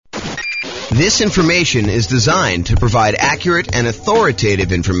This information is designed to provide accurate and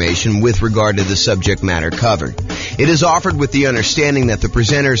authoritative information with regard to the subject matter covered. It is offered with the understanding that the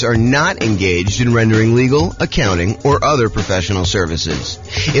presenters are not engaged in rendering legal, accounting, or other professional services.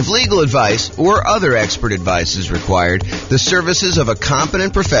 If legal advice or other expert advice is required, the services of a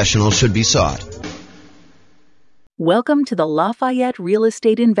competent professional should be sought. Welcome to the Lafayette Real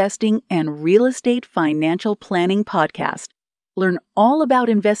Estate Investing and Real Estate Financial Planning Podcast. Learn all about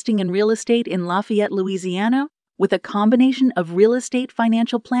investing in real estate in Lafayette, Louisiana, with a combination of real estate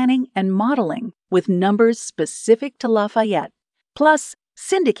financial planning and modeling with numbers specific to Lafayette, plus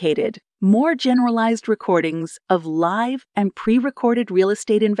syndicated, more generalized recordings of live and pre-recorded real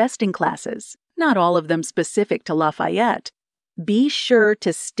estate investing classes, not all of them specific to Lafayette. Be sure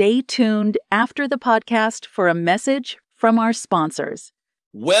to stay tuned after the podcast for a message from our sponsors.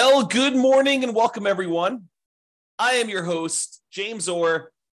 Well, good morning and welcome, everyone. I am your host, James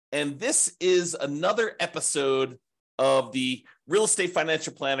Orr, and this is another episode of the Real Estate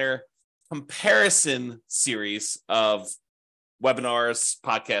Financial Planner comparison series of webinars,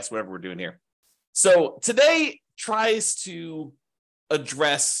 podcasts, whatever we're doing here. So today tries to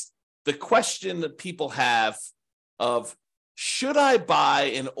address the question that people have of, should I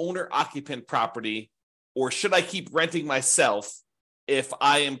buy an owner-occupant property or should I keep renting myself if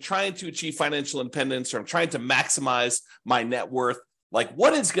I am trying to achieve financial independence or I'm trying to maximize my net worth? Like,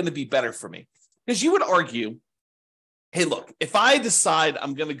 what is going to be better for me? Because you would argue, hey, look, if I decide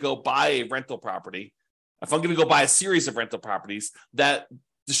I'm going to go buy a rental property, if I'm going to go buy a series of rental properties, that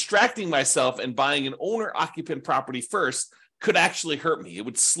distracting myself and buying an owner-occupant property first could actually hurt me. It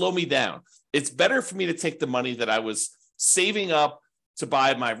would slow me down. It's better for me to take the money that I was saving up to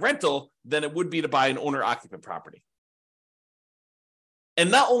buy my rental than it would be to buy an owner-occupant property. And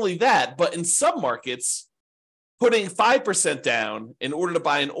not only that, but in some markets, putting 5% down in order to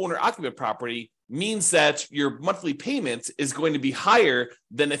buy an owner-occupant property means that your monthly payment is going to be higher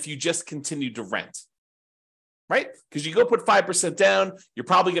than if you just continue to rent, right? Because you go put 5% down, you're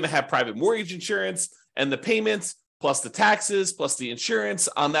probably going to have private mortgage insurance, and the payments plus the taxes plus the insurance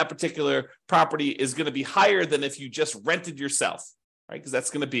on that particular property is going to be higher than if you just rented yourself, right? Because that's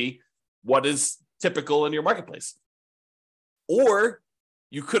going to be what is typical in your marketplace. Or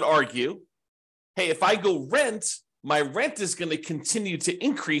you could argue, hey, if I go rent, my rent is going to continue to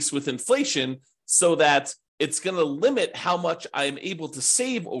increase with inflation so that it's going to limit how much I'm able to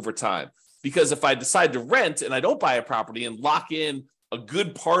save over time. Because if I decide to rent and I don't buy a property and lock in a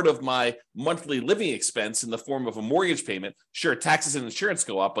good part of my monthly living expense in the form of a mortgage payment, sure, taxes and insurance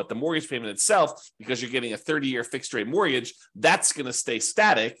go up, but the mortgage payment itself, because you're getting a 30-year fixed rate mortgage, that's going to stay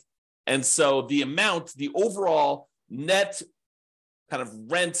static. And so the amount, the overall net kind of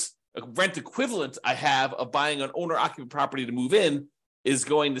rent equivalent I have of buying an owner-occupant property to move in is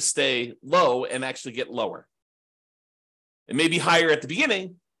going to stay low and actually get lower. It may be higher at the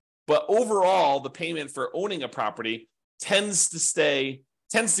beginning, but overall, the payment for owning a property tends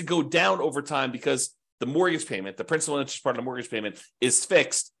to go down over time because the mortgage payment, the principal and interest part of the mortgage payment, is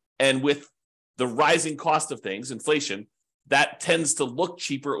fixed. And with the rising cost of things, inflation, that tends to look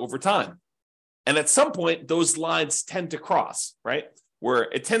cheaper over time. And at some point, those lines tend to cross, right? Where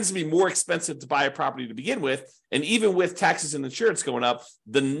it tends to be more expensive to buy a property to begin with. And even with taxes and insurance going up,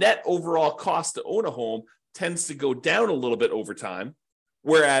 the net overall cost to own a home tends to go down a little bit over time.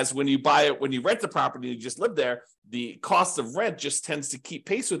 Whereas when you rent the property and you just live there, the cost of rent just tends to keep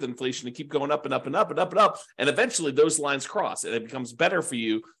pace with inflation and keep going up and up and up and up and up. And eventually those lines cross and it becomes better for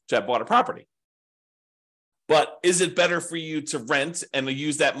you to have bought a property. But is it better for you to rent and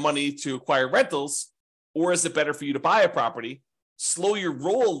use that money to acquire rentals? Or is it better for you to buy a property, slow your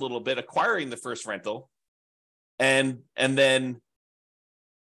roll a little bit, acquiring the first rental, and then,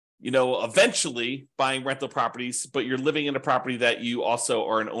 eventually buying rental properties, but you're living in a property that you also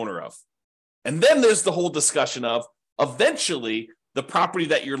are an owner of? And then there's the whole discussion of eventually the property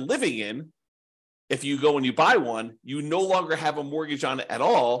that you're living in, if you go and you buy one, you no longer have a mortgage on it at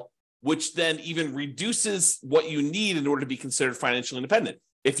all, which then even reduces what you need in order to be considered financially independent.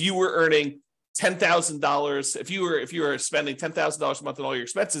 If you were earning $10,000, if you were spending $10,000 a month on all your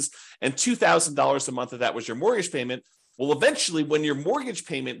expenses and $2,000 a month of that was your mortgage payment, well, eventually when your mortgage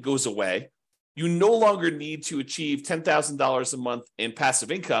payment goes away, you no longer need to achieve $10,000 a month in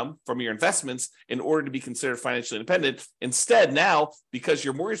passive income from your investments in order to be considered financially independent. Instead, now, because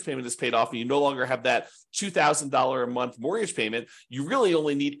your mortgage payment is paid off and you no longer have that $2,000 a month mortgage payment, you really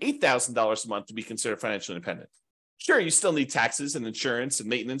only need $8,000 a month to be considered financially independent. Sure, you still need taxes and insurance and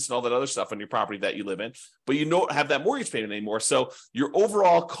maintenance and all that other stuff on your property that you live in, but you don't have that mortgage payment anymore. So your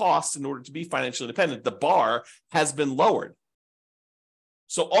overall cost in order to be financially independent, the bar has been lowered.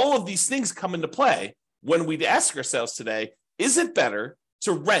 So all of these things come into play when we ask ourselves today, is it better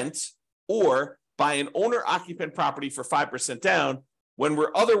to rent or buy an owner-occupant property for 5% down when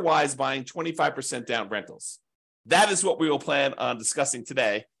we're otherwise buying 25% down rentals? That is what we will plan on discussing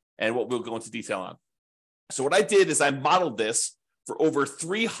today and what we'll go into detail on. So what I did is I modeled this for over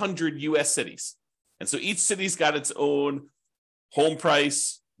 300 US cities. And so each city's got its own home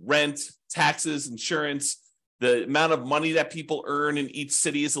price, rent, taxes, insurance. The amount of money that people earn in each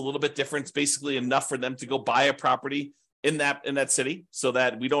city is a little bit different. It's basically enough for them to go buy a property in that city so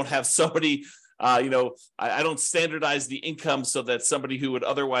that we don't have somebody, I don't standardize the income so that somebody who would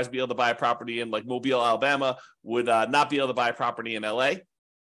otherwise be able to buy a property in like Mobile, Alabama would not be able to buy a property in LA.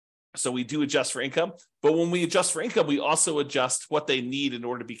 So we do adjust for income. But when we adjust for income, we also adjust what they need in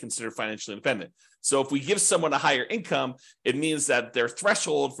order to be considered financially independent. So if we give someone a higher income, it means that their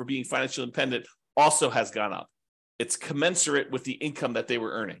threshold for being financially independent also has gone up. It's commensurate with the income that they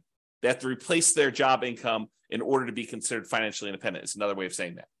were earning. They have to replace their job income in order to be considered financially independent. It's another way of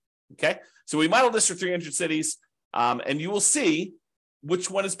saying that. Okay. So we modeled this for 300 cities, and you will see which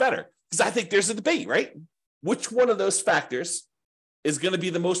one is better. Because I think there's a debate, right? Which one of those factors is going to be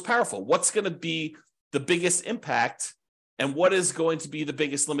the most powerful? What's going to be the biggest impact? And what is going to be the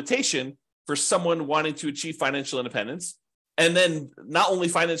biggest limitation for someone wanting to achieve financial independence? And then not only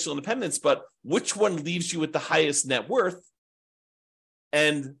financial independence, but which one leaves you with the highest net worth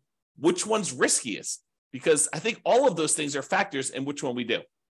and which one's riskiest? Because I think all of those things are factors in which one we do.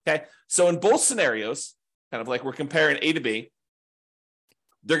 Okay. So in both scenarios, kind of like we're comparing A to B,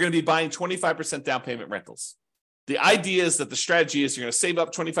 they're going to be buying 25% down payment rentals. The idea is that the strategy is you're going to save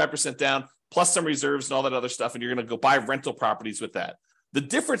up 25% down plus some reserves and all that other stuff, and you're going to go buy rental properties with that. The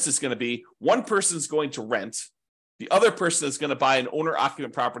difference is going to be one person's going to rent. The other person is going to buy an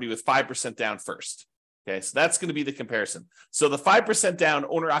owner-occupant property with 5% down first. Okay, so that's going to be the comparison. So the 5% down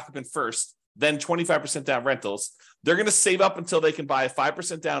owner-occupant first, then 25% down rentals, they're going to save up until they can buy a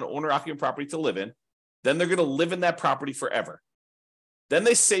 5% down owner-occupant property to live in. Then they're going to live in that property forever. Then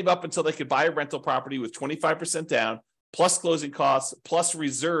they save up until they could buy a rental property with 25% down, plus closing costs, plus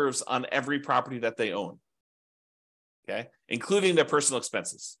reserves on every property that they own, okay, including their personal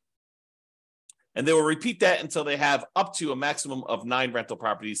expenses. And they will repeat that until they have up to a maximum of 9 rental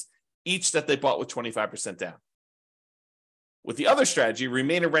properties, each that they bought with 25% down. With the other strategy,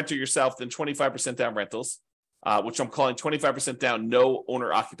 remain a renter yourself, then 25% down rentals, which I'm calling 25% down, no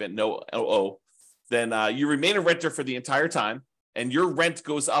owner-occupant, no OO. Then you remain a renter for the entire time, and your rent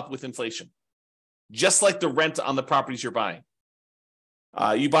goes up with inflation, just like the rent on the properties you're buying.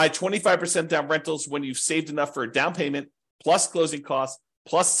 You buy 25% down rentals when you've saved enough for a down payment, plus closing costs,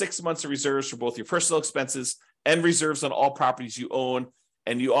 plus 6 months of reserves for both your personal expenses and reserves on all properties you own.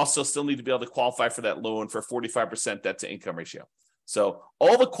 And you also still need to be able to qualify for that loan for 45% debt to income ratio. So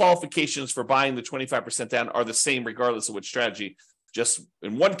all the qualifications for buying the 25% down are the same regardless of which strategy. Just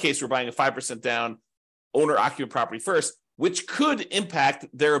in one case, we're buying a 5% down owner-occupant property first, which could impact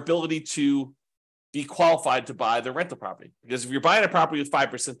their ability to be qualified to buy the rental property. Because if you're buying a property with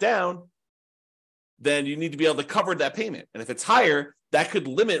 5% down, then you need to be able to cover that payment. And if it's higher, that could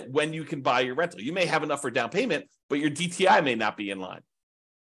limit when you can buy your rental. You may have enough for down payment, but your DTI may not be in line.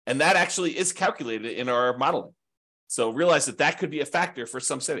 And that actually is calculated in our modeling. So realize that that could be a factor for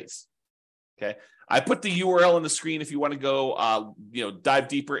some cities. Okay. I put the URL on the screen if you want to go, dive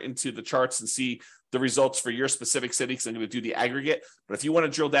deeper into the charts and see the results for your specific city, because I'm going to do the aggregate. But if you want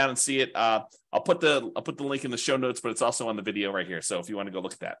to drill down and see it, I'll put the link in the show notes, but it's also on the video right here. So if you want to go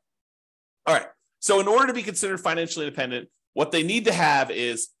look at that. All right. So in order to be considered financially independent, what they need to have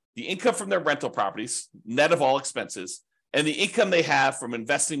is the income from their rental properties, net of all expenses, and the income they have from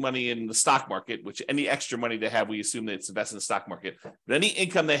investing money in the stock market, which any extra money they have, we assume that it's invested in the stock market. But any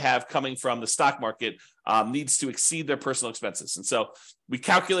income they have coming from the stock market needs to exceed their personal expenses. And so we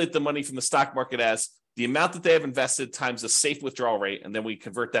calculate the money from the stock market as the amount that they have invested times the safe withdrawal rate, and then we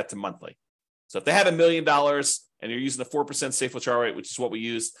convert that to monthly. So if they have $1 million and you're using the 4% safe withdrawal rate, which is what we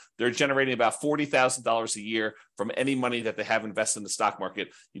use, they're generating about $40,000 a year from any money that they have invested in the stock market.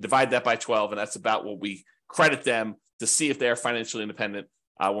 You divide that by 12, and that's about what we credit them to see if they are financially independent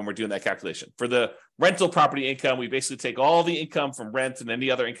when we're doing that calculation. For the rental property income, we basically take all the income from rent and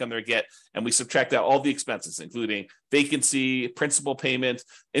any other income they get, and we subtract out all the expenses, including vacancy, principal payment,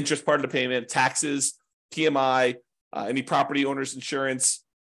 interest part of the payment, taxes, PMI, any property owner's insurance,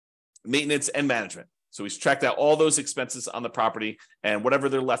 maintenance, and management. So we subtract out all those expenses on the property, and whatever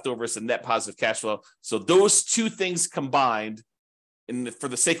they're left over is a net positive cash flow. So those two things combined, for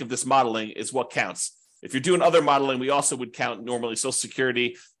the sake of this modeling, is what counts. If you're doing other modeling, we also would count normally Social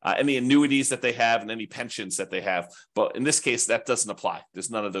Security, any annuities that they have, and any pensions that they have. But in this case, that doesn't apply.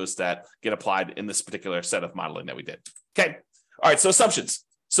 There's none of those that get applied in this particular set of modeling that we did. Okay. All right. So assumptions.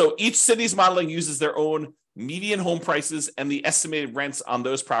 So each city's modeling uses their own median home prices and the estimated rents on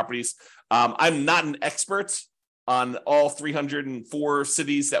those properties. I'm not an expert on all 304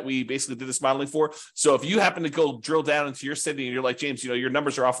 cities that we basically did this modeling for. So if you happen to go drill down into your city and you're like, James, your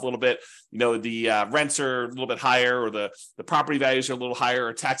numbers are off a little bit, the rents are a little bit higher, or the property values are a little higher,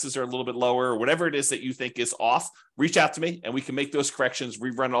 or taxes are a little bit lower, or whatever it is that you think is off, reach out to me and we can make those corrections,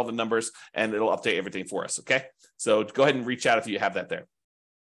 rerun all the numbers, and it'll update everything for us. Okay. So go ahead and reach out if you have that there.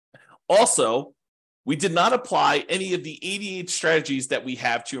 Also, we did not apply any of the 88 strategies that we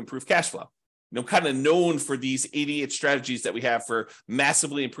have to improve cash flow. Kind of known for these 88 strategies that we have for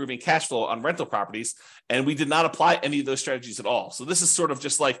massively improving cash flow on rental properties. And we did not apply any of those strategies at all. So this is sort of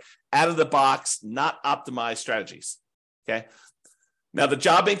just like out of the box, not optimized strategies. Okay. Now, the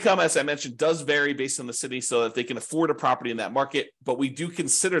job income, as I mentioned, does vary based on the city so that they can afford a property in that market. But we do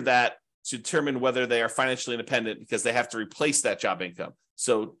consider that to determine whether they are financially independent, because they have to replace that job income.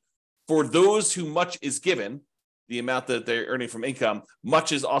 So for those who much is given, the amount that they're earning from income,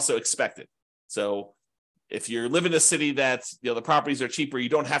 much is also expected. So if you're living in a city that the properties are cheaper, you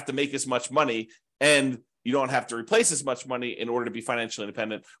don't have to make as much money and you don't have to replace as much money in order to be financially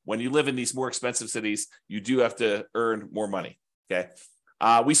independent. When you live in these more expensive cities, you do have to earn more money. Okay.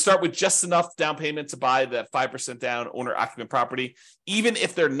 We start with just enough down payment to buy the 5% down owner-occupant property. Even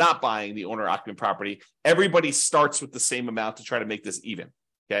if they're not buying the owner-occupant property, everybody starts with the same amount to try to make this even.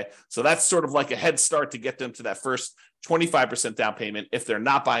 Okay, so that's sort of like a head start to get them to that first 25% down payment if they're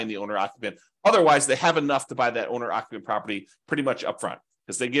not buying the owner-occupant. Otherwise, they have enough to buy that owner-occupant property pretty much upfront,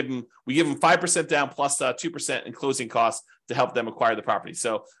 because we give them 5% down plus 2% in closing costs to help them acquire the property.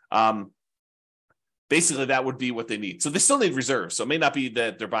 So basically, that would be what they need. So they still need reserves. So it may not be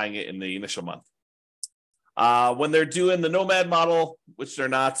that they're buying it in the initial month. When they're doing the nomad model, which they're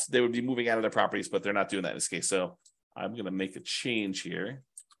not, they would be moving out of their properties, but they're not doing that in this case. So I'm going to make a change here.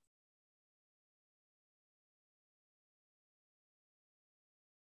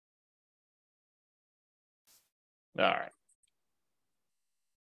 All right.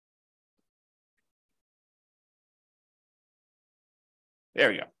 There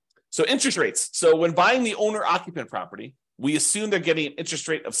we go. So interest rates. So when buying the owner-occupant property, we assume they're getting an interest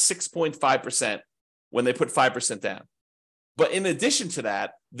rate of 6.5% when they put 5% down. But in addition to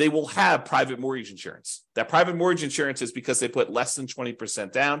that, they will have private mortgage insurance. That private mortgage insurance is because they put less than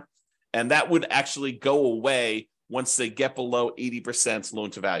 20% down, and that would actually go away once they get below 80%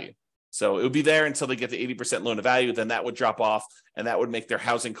 loan to value. So it would be there until they get to 80% loan to value, then that would drop off, and that would make their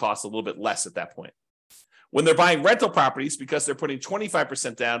housing costs a little bit less at that point. When they're buying rental properties, because they're putting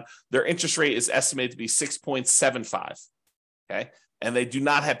 25% down, their interest rate is estimated to be 6.75, okay? And they do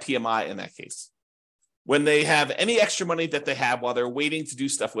not have PMI in that case. When they have any extra money that they have while they're waiting to do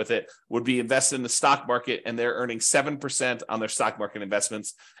stuff with it, would be invested in the stock market, and they're earning 7% on their stock market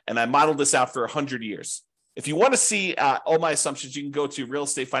investments. And I modeled this out for 100 years. If you want to see all my assumptions, you can go to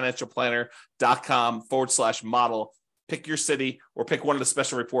realestatefinancialplanner.com/model, pick your city or pick one of the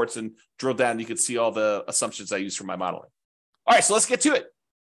special reports and drill down. You can see all the assumptions I use for my modeling. All right, so let's get to it.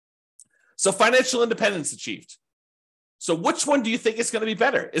 So financial independence achieved. So which one do you think is going to be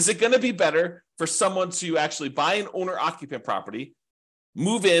better? Is it going to be better for someone to actually buy an owner-occupant property,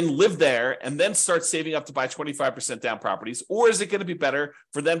 move in, live there, and then start saving up to buy 25% down properties? Or is it going to be better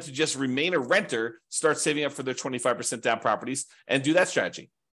for them to just remain a renter, start saving up for their 25% down properties, and do that strategy?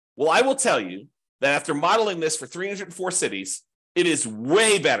 Well, I will tell you that after modeling this for 304 cities, it is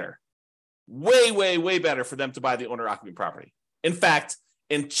way better, way better for them to buy the owner-occupant property. In fact,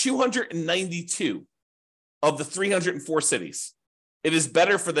 in 292 of the 304 cities, it is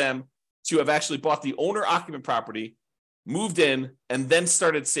better for them to have actually bought the owner-occupant property, moved in, and then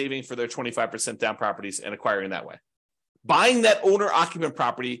started saving for their 25% down properties and acquiring that way. Buying that owner-occupant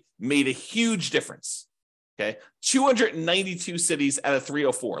property made a huge difference. Okay, 292 cities out of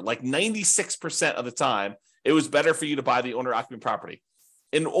 304, like 96% of the time, it was better for you to buy the owner-occupant property.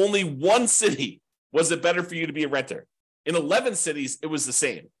 In only one city was it better for you to be a renter. In 11 cities, it was the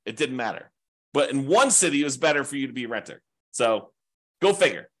same. It didn't matter. But in one city, it was better for you to be a renter. So go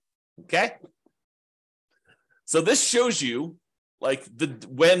figure. Okay. So this shows you like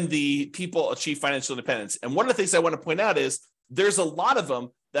when the people achieve financial independence. And one of the things I want to point out is there's a lot of them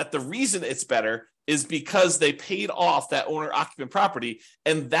that the reason it's better is because they paid off that owner-occupant property,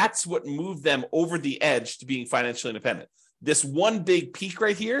 and that's what moved them over the edge to being financially independent. This one big peak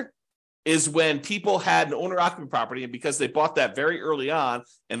right here is when people had an owner-occupant property, and because they bought that very early on,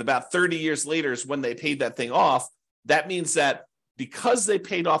 and about 30 years later is when they paid that thing off, that means that because they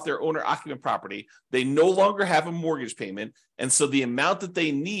paid off their owner-occupant property, they no longer have a mortgage payment, and so the amount that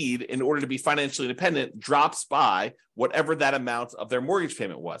they need in order to be financially independent drops by whatever that amount of their mortgage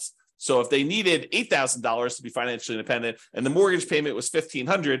payment was. So if they needed $8,000 to be financially independent and the mortgage payment was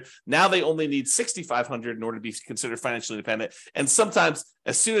 $1,500, now they only need $6,500 in order to be considered financially independent. And sometimes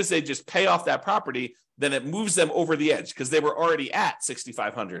as soon as they just pay off that property, then it moves them over the edge because they were already at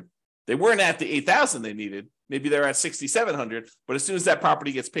 $6,500. They weren't at the $8,000 they needed. Maybe they're at $6,700, but as soon as that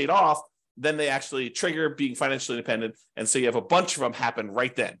property gets paid off, then they actually trigger being financially independent. And so you have a bunch of them happen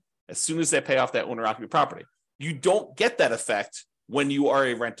right then, as soon as they pay off that owner-occupant property. You don't get that effect when you are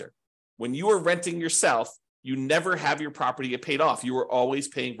a renter. When you are renting yourself, you never have your property get paid off. You are always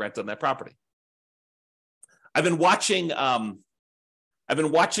paying rent on that property. I've been watching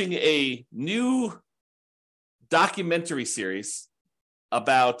a new documentary series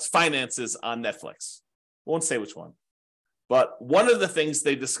about finances on Netflix. I won't say which one, but one of the things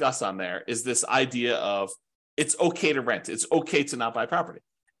they discuss on there is this idea of it's okay to rent. It's okay to not buy property.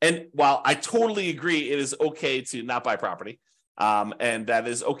 And while I totally agree it is okay to not buy property, and that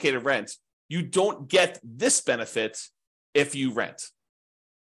is okay to rent, you don't get this benefit if you rent.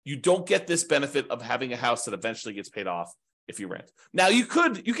 You don't get this benefit of having a house that eventually gets paid off if you rent. Now, you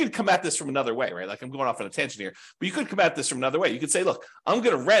could come at this from another way, right? Like I'm going off on a tangent here, but you could come at this from another way. You could say, look, I'm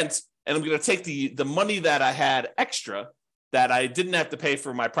going to rent and I'm going to take the money that I had extra that I didn't have to pay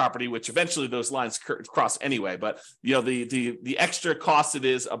for my property, which eventually those lines cross anyway. But the extra cost it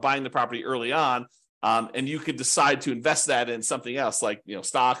is of buying the property early on, and you could decide to invest that in something else like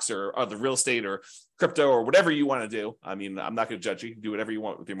stocks or other real estate or crypto or whatever you want to do. I mean, I'm not going to judge you. You can do whatever you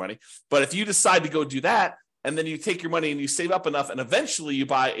want with your money. But if you decide to go do that, and then you take your money and you save up enough, and eventually you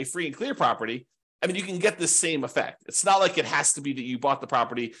buy a free and clear property, I mean, you can get the same effect. It's not like it has to be that you bought the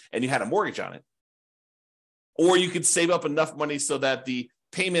property and you had a mortgage on it. Or you could save up enough money so that the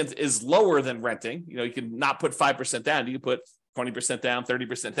payment is lower than renting. You can not put 5% down. You can put 20% down,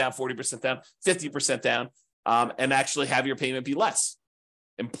 30% down, 40% down, 50% down, and actually have your payment be less.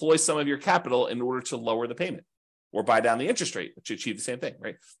 Employ some of your capital in order to lower the payment or buy down the interest rate to achieve the same thing,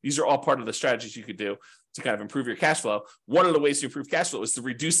 right? These are all part of the strategies you could do to kind of improve your cash flow. One of the ways to improve cash flow is to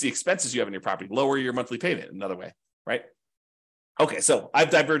reduce the expenses you have in your property, lower your monthly payment, another way, right? Okay, so I've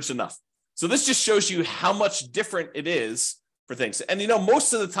diverged enough. So this just shows you how much different it is for things. And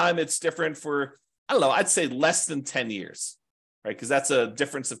most of the time it's different for, I'd say less than 10 years, right? Because that's a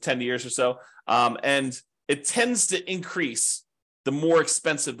difference of 10 years or so. And it tends to increase the more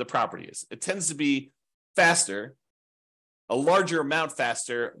expensive the property is. It tends to be faster, a larger amount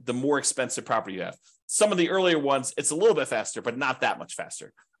faster, the more expensive property you have. Some of the earlier ones, it's a little bit faster, but not that much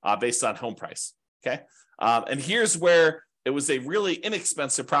faster based on home price, okay? And here's where it was a really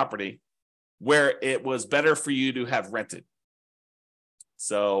inexpensive property where it was better for you to have rented.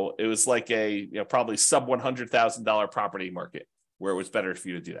 So it was like a probably sub $100,000 property market where it was better for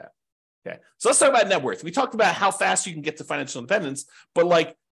you to do that. Okay, so let's talk about net worth. We talked about how fast you can get to financial independence,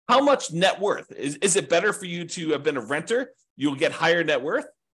 but how much net worth? Is it better for you to have been a renter? You'll get higher net worth?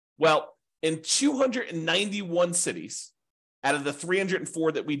 Well, in 291 cities out of the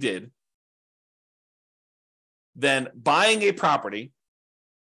 304 that we did, then buying a property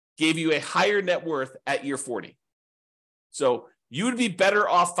gave you a higher net worth at year 40. So you would be better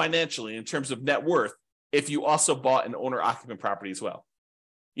off financially in terms of net worth if you also bought an owner-occupant property as well.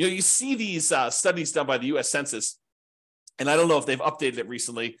 You see these studies done by the U.S. Census, and I don't know if they've updated it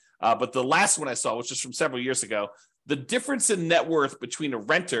recently, but the last one I saw, which is from several years ago, the difference in net worth between a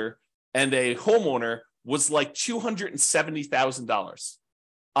renter and a homeowner was like $270,000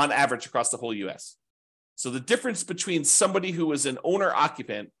 on average across the whole U.S. So the difference between somebody who was an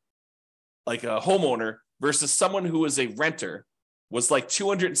owner-occupant, like a homeowner, versus someone who was a renter was like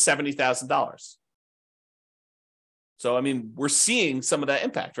 $270,000. So, we're seeing some of that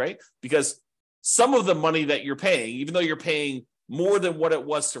impact, right? Because some of the money that you're paying, even though you're paying more than what it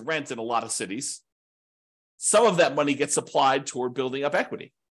was to rent in a lot of cities, some of that money gets applied toward building up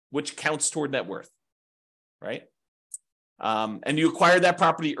equity, which counts toward net worth, right? And you acquired that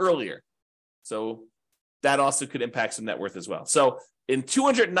property earlier. So that also could impact some net worth as well. So in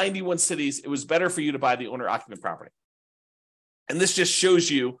 291 cities, it was better for you to buy the owner-occupant property. And this just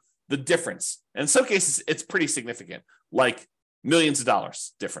shows you the difference. And in some cases, it's pretty significant, like millions of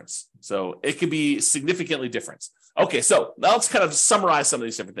dollars difference. So it could be significantly different. Okay, so now let's kind of summarize some of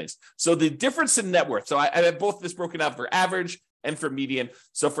these different things. So the difference in net worth. So I have both this broken out for average and for median.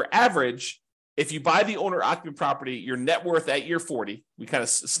 So for average, if you buy the owner-occupant property, your net worth at year 40, we kind of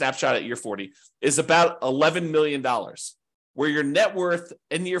snapshot at year 40, is about $11 million, where your net worth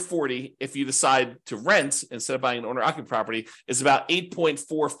in year 40, if you decide to rent instead of buying an owner-occupant property, is about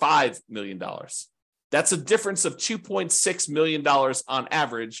 $8.45 million. That's a difference of $2.6 million on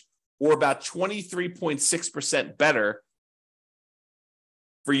average, or about 23.6% better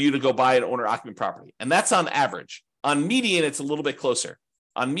for you to go buy an owner-occupant property. And that's on average. On median, it's a little bit closer.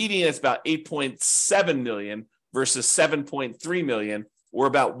 On median, it's about 8.7 million versus 7.3 million, or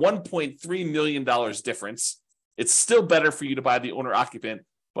about $1.3 million difference. It's still better for you to buy the owner-occupant,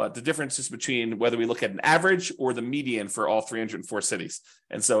 but the difference is between whether we look at an average or the median for all 304 cities.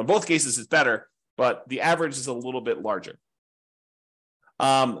 And so in both cases, it's better, but the average is a little bit larger.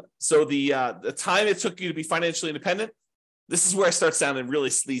 So the time it took you to be financially independent, this is where I start sounding really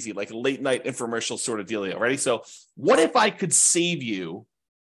sleazy, like a late night infomercial sort of dealio. Ready? So what if I could save you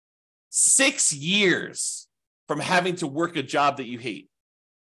 6 years from having to work a job that you hate?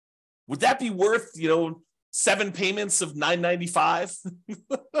 Would that be worth, 7 payments of $995?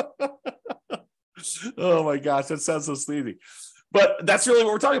 Oh my gosh, that sounds so sleazy. But that's really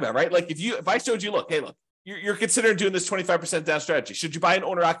what we're talking about, right? Like if I showed you, look, you're considering doing this 25% down strategy. Should you buy an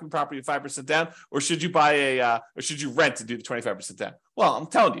owner-occupant property at 5% down, or should you buy or should you rent to do the 25% down? Well, I'm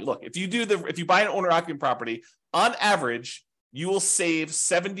telling you, look, if you buy an owner-occupant property, on average, you will save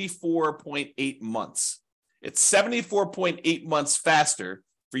 74.8 months. It's 74.8 months faster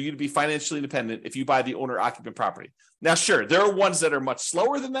for you to be financially independent if you buy the owner-occupant property. Now, sure, there are ones that are much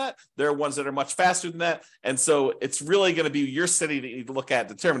slower than that. There are ones that are much faster than that. And so it's really going to be your city that you need to look at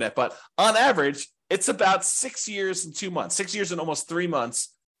and determine that. But on average, it's about 6 years and 2 months, 6 years and almost 3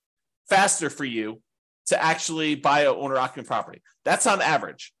 months faster for you to actually buy an owner-occupant property. That's on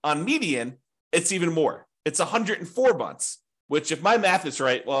average. On median, it's even more. It's 104 months. Which, if my math is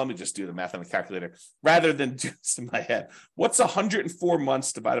right, well, let me just do the math on the calculator rather than do this in my head. What's 104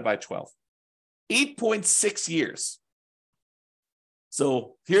 months divided by 12? 8.6 years.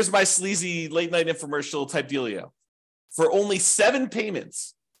 So here's my sleazy late night infomercial type dealio. For only 7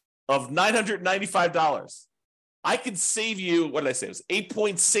 payments of $995, I could save you, what did I say? It was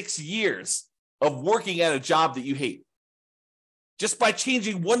 8.6 years of working at a job that you hate, just by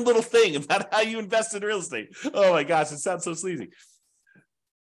changing one little thing about how you invest in real estate. Oh my gosh, it sounds so sleazy.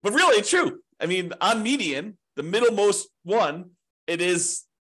 But really, it's true. I mean, on median, the middlemost one, it is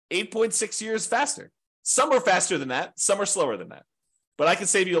 8.6 years faster. Some are faster than that. Some are slower than that. But I can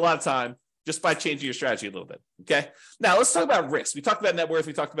save you a lot of time just by changing your strategy a little bit, okay? Now, let's talk about risk. We talked about net worth.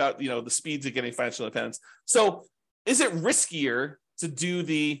 We talked about, the speeds of getting financial independence. So is it riskier to do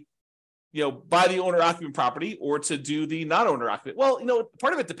the buy the owner-occupant property or to do the non-owner-occupant? Well,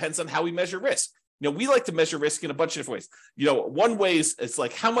 part of it depends on how we measure risk. We like to measure risk in a bunch of different ways. One way is it's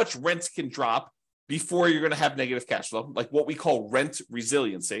like how much rent can drop before you're going to have negative cash flow, like what we call rent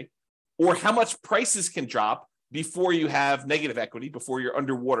resiliency, or how much prices can drop before you have negative equity, before you're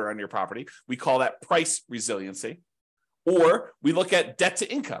underwater on your property. We call that price resiliency. Or we look at debt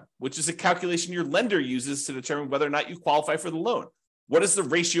to income, which is a calculation your lender uses to determine whether or not you qualify for the loan. What is the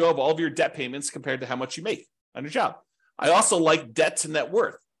ratio of all of your debt payments compared to how much you make on your job? I also like debt to net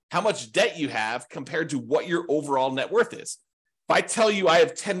worth, how much debt you have compared to what your overall net worth is. If I tell you I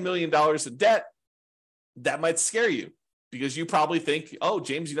have $10 million in debt, that might scare you because you probably think, oh,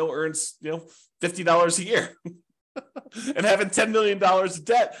 James, earns, $50 a year. And having $10 million of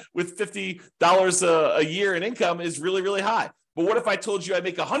debt with $50 a year in income is really, really high. But what if I told you I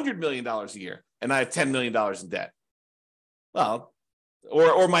make $100 million a year and I have $10 million in debt? Well,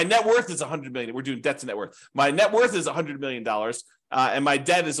 or my net worth is $100 million. We're doing debt to net worth. My net worth is $100 million, and my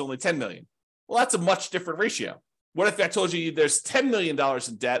debt is only $10 million. Well, that's a much different ratio. What if I told you there's $10 million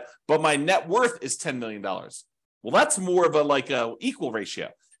in debt, but my net worth is $10 million? Well, that's more of a equal ratio.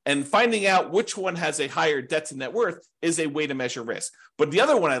 And finding out which one has a higher debt to net worth is a way to measure risk. But the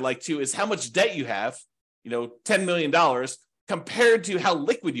other one I like too is how much debt you have, $10 million compared to how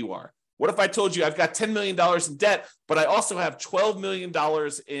liquid you are. What if I told you I've got $10 million in debt, but I also have $12 million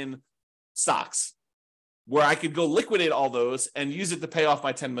in stocks where I could go liquidate all those and use it to pay off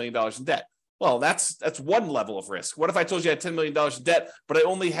my $10 million in debt? Well, that's one level of risk. What if I told you I had $10 million in debt, but I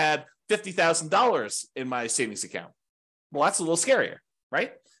only had $50,000 in my savings account? Well, that's a little scarier,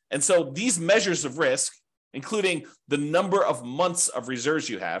 right? And so these measures of risk, including the number of months of reserves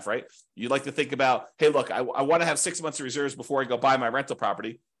you have, right? You like to think about, hey, look, I want to have 6 months of reserves before I go buy my rental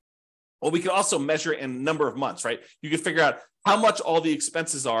property. Well, we can also measure in number of months, right? You can figure out how much all the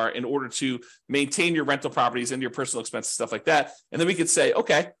expenses are in order to maintain your rental properties and your personal expenses, stuff like that. And then we could say,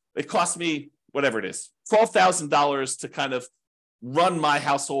 okay, it cost me whatever it is, $12,000 to kind of run my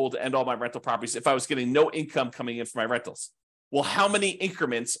household and all my rental properties if I was getting no income coming in from my rentals. Well, how many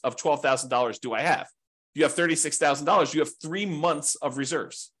increments of $12,000 do I have? You have $36,000. You have 3 months of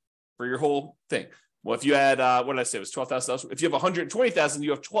reserves for your whole thing. Well, if you had, what did I say? It was $12,000. If you have $120,000,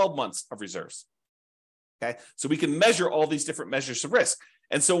 you have 12 months of reserves. Okay. So we can measure all these different measures of risk.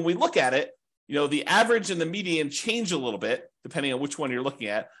 And so when we look at it, the average and the median change a little bit depending on which one you're looking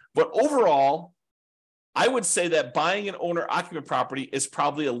at. But overall, I would say that buying an owner-occupant property is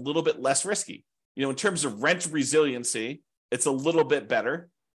probably a little bit less risky. In terms of rent resiliency, it's a little bit better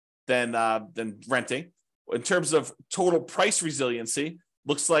than renting. In terms of total price resiliency,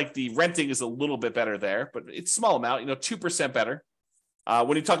 looks like the renting is a little bit better there, but it's a small amount, 2% better.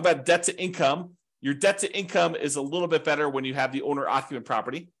 When you talk about debt to income, your debt to income is a little bit better when you have the owner-occupant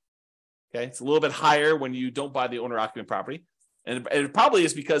property. Okay, it's a little bit higher when you don't buy the owner-occupant property. And it probably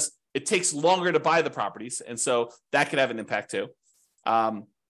is because it takes longer to buy the properties. And so that could have an impact too. And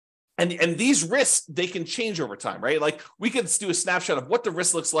these risks, they can change over time, right? Like we could do a snapshot of what the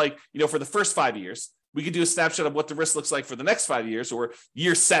risk looks like, for the first 5 years. We could do a snapshot of what the risk looks like for the next 5 years or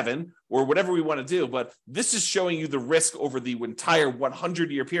year 7 or whatever we want to do. But this is showing you the risk over the entire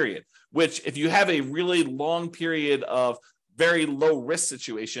 100-year period, which if you have a really long period of very low risk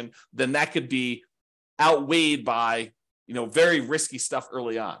situation, then that could be outweighed by, very risky stuff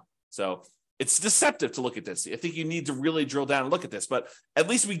early on. So it's deceptive to look at this. I think you need to really drill down and look at this, but at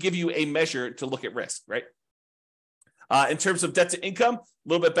least we give you a measure to look at risk, right? In terms of debt to income, a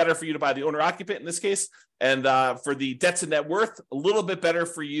little bit better for you to buy the owner-occupant in this case. And for the debt to net worth, a little bit better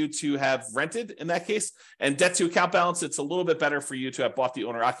for you to have rented in that case. And debt to account balance, it's a little bit better for you to have bought the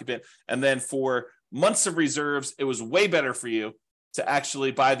owner-occupant. And then for months of reserves, it was way better for you to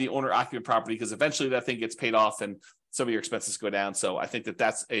actually buy the owner-occupant property because eventually that thing gets paid off and some of your expenses go down. So I think that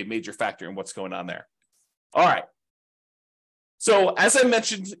that's a major factor in what's going on there. All right. So as I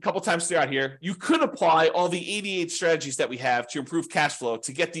mentioned a couple times throughout here, you could apply all the 88 strategies that we have to improve cash flow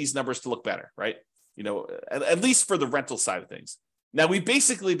to get these numbers to look better, right? At least for the rental side of things. Now, we've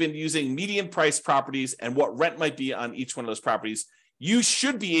basically been using median price properties and what rent might be on each one of those properties. You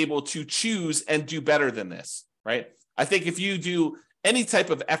should be able to choose and do better than this, right? I think if you do any type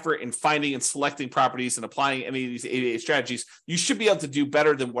of effort in finding and selecting properties and applying any of these 88 strategies, you should be able to do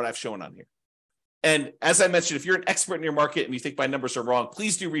better than what I've shown on here. And as I mentioned, if you're an expert in your market and you think my numbers are wrong,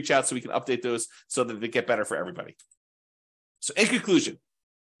 please do reach out so we can update those so that they get better for everybody. So in conclusion,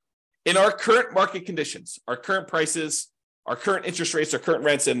 in our current market conditions, our current prices, our current interest rates, our current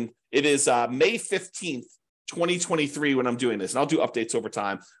rents, and it is May 15th, 2023 when I'm doing this, and I'll do updates over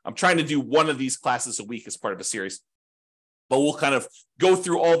time. I'm trying to do one of these classes a week as part of a series. But we'll kind of go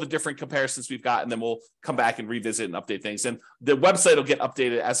through all the different comparisons we've got, and then we'll come back and revisit and update things. And the website will get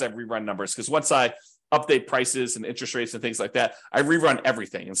updated as I rerun numbers, because once I update prices and interest rates and things like that, I rerun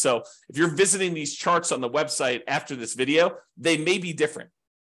everything. And so if you're visiting these charts on the website after this video, they may be different.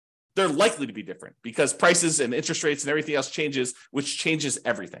 They're likely to be different because prices and interest rates and everything else changes, which changes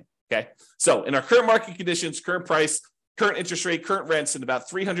everything. Okay. So in our current market conditions, current price, current interest rate, current rents in about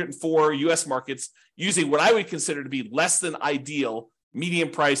 304 US markets using what I would consider to be less than ideal median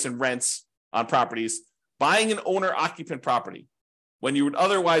price and rents on properties, buying an owner-occupant property when you would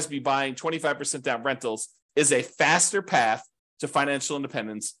otherwise be buying 25% down rentals is a faster path to financial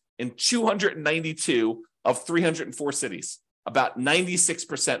independence in 292 of 304 cities, about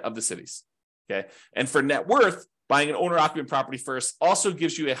 96% of the cities. Okay. And for net worth, buying an owner-occupant property first also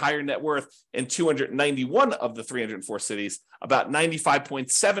gives you a higher net worth in 291 of the 304 cities, about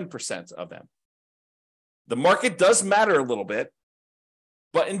 95.7% of them. The market does matter a little bit,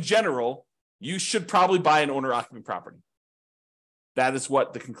 but in general, you should probably buy an owner-occupant property. That is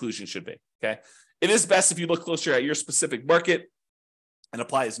what the conclusion should be, okay? It is best if you look closer at your specific market and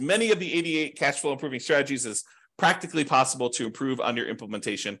apply as many of the 88 cash flow improving strategies as practically possible to improve on your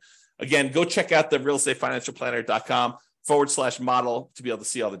implementation. Again, go check out the realestateFinancialPlanner.com/model to be able to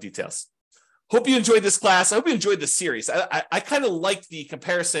see all the details. Hope you enjoyed this class. I hope you enjoyed this series. I kind of like the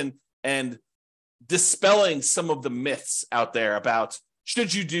comparison and dispelling some of the myths out there about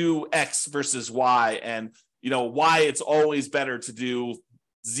should you do X versus Y, and why it's always better to do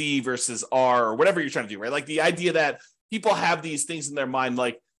Z versus R or whatever you're trying to do, right? Like the idea that people have these things in their mind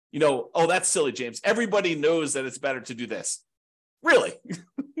like, oh, that's silly, James. Everybody knows that it's better to do this. Really?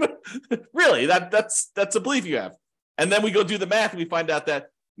 Really? That's a belief you have. And then we go do the math and we find out that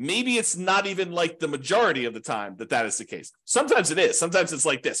maybe it's not even like the majority of the time that is the case. Sometimes it is. Sometimes it's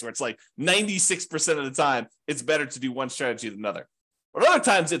like this, where it's like 96% of the time, it's better to do one strategy than another. But other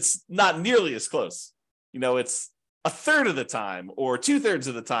times it's not nearly as close. It's a third of the time, or 2/3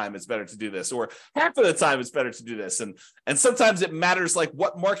 of the time it's better to do this, or half of the time it's better to do this. And sometimes it matters like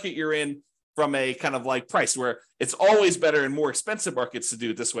what market you're in from a kind of like price, where it's always better in more expensive markets to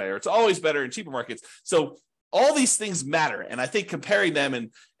do it this way, or it's always better in cheaper markets. So all these things matter. And I think comparing them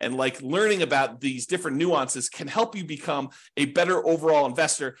and like learning about these different nuances can help you become a better overall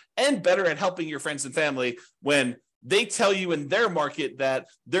investor and better at helping your friends and family when they tell you in their market that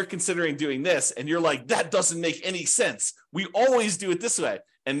they're considering doing this, and you're like, that doesn't make any sense. We always do it this way.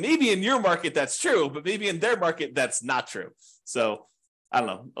 And maybe in your market that's true, but maybe in their market that's not true. So I don't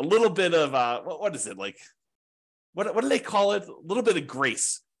know, a little bit of what is it like? What do they call it? A little bit of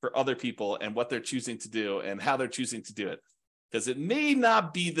grace for other people and what they're choosing to do and how they're choosing to do it, because it may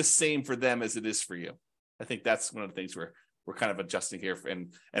not be the same for them as it is for you. I think that's one of the things we're kind of adjusting here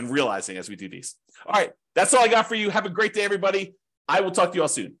and realizing as we do these. All right, that's all I got for you. Have a great day, everybody. I will talk to you all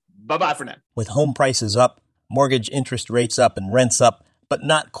soon. Bye-bye for now. With home prices up, mortgage interest rates up, and rents up, but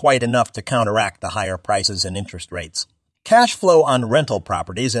not quite enough to counteract the higher prices and interest rates. Cash flow on rental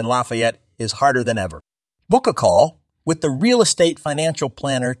properties in Lafayette is harder than ever. Book a call with the Real Estate Financial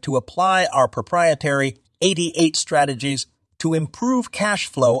Planner to apply our proprietary 88 strategies to improve cash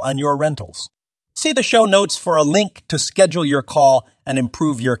flow on your rentals. See the show notes for a link to schedule your call and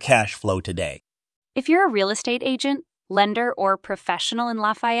improve your cash flow today. If you're a real estate agent, lender, or professional in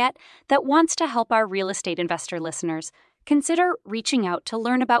Lafayette that wants to help our real estate investor listeners, consider reaching out to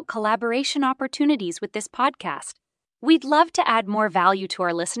learn about collaboration opportunities with this podcast. We'd love to add more value to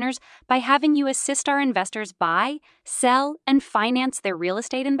our listeners by having you assist our investors buy, sell, and finance their real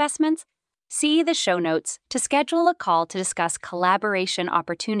estate investments. See the show notes to schedule a call to discuss collaboration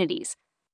opportunities.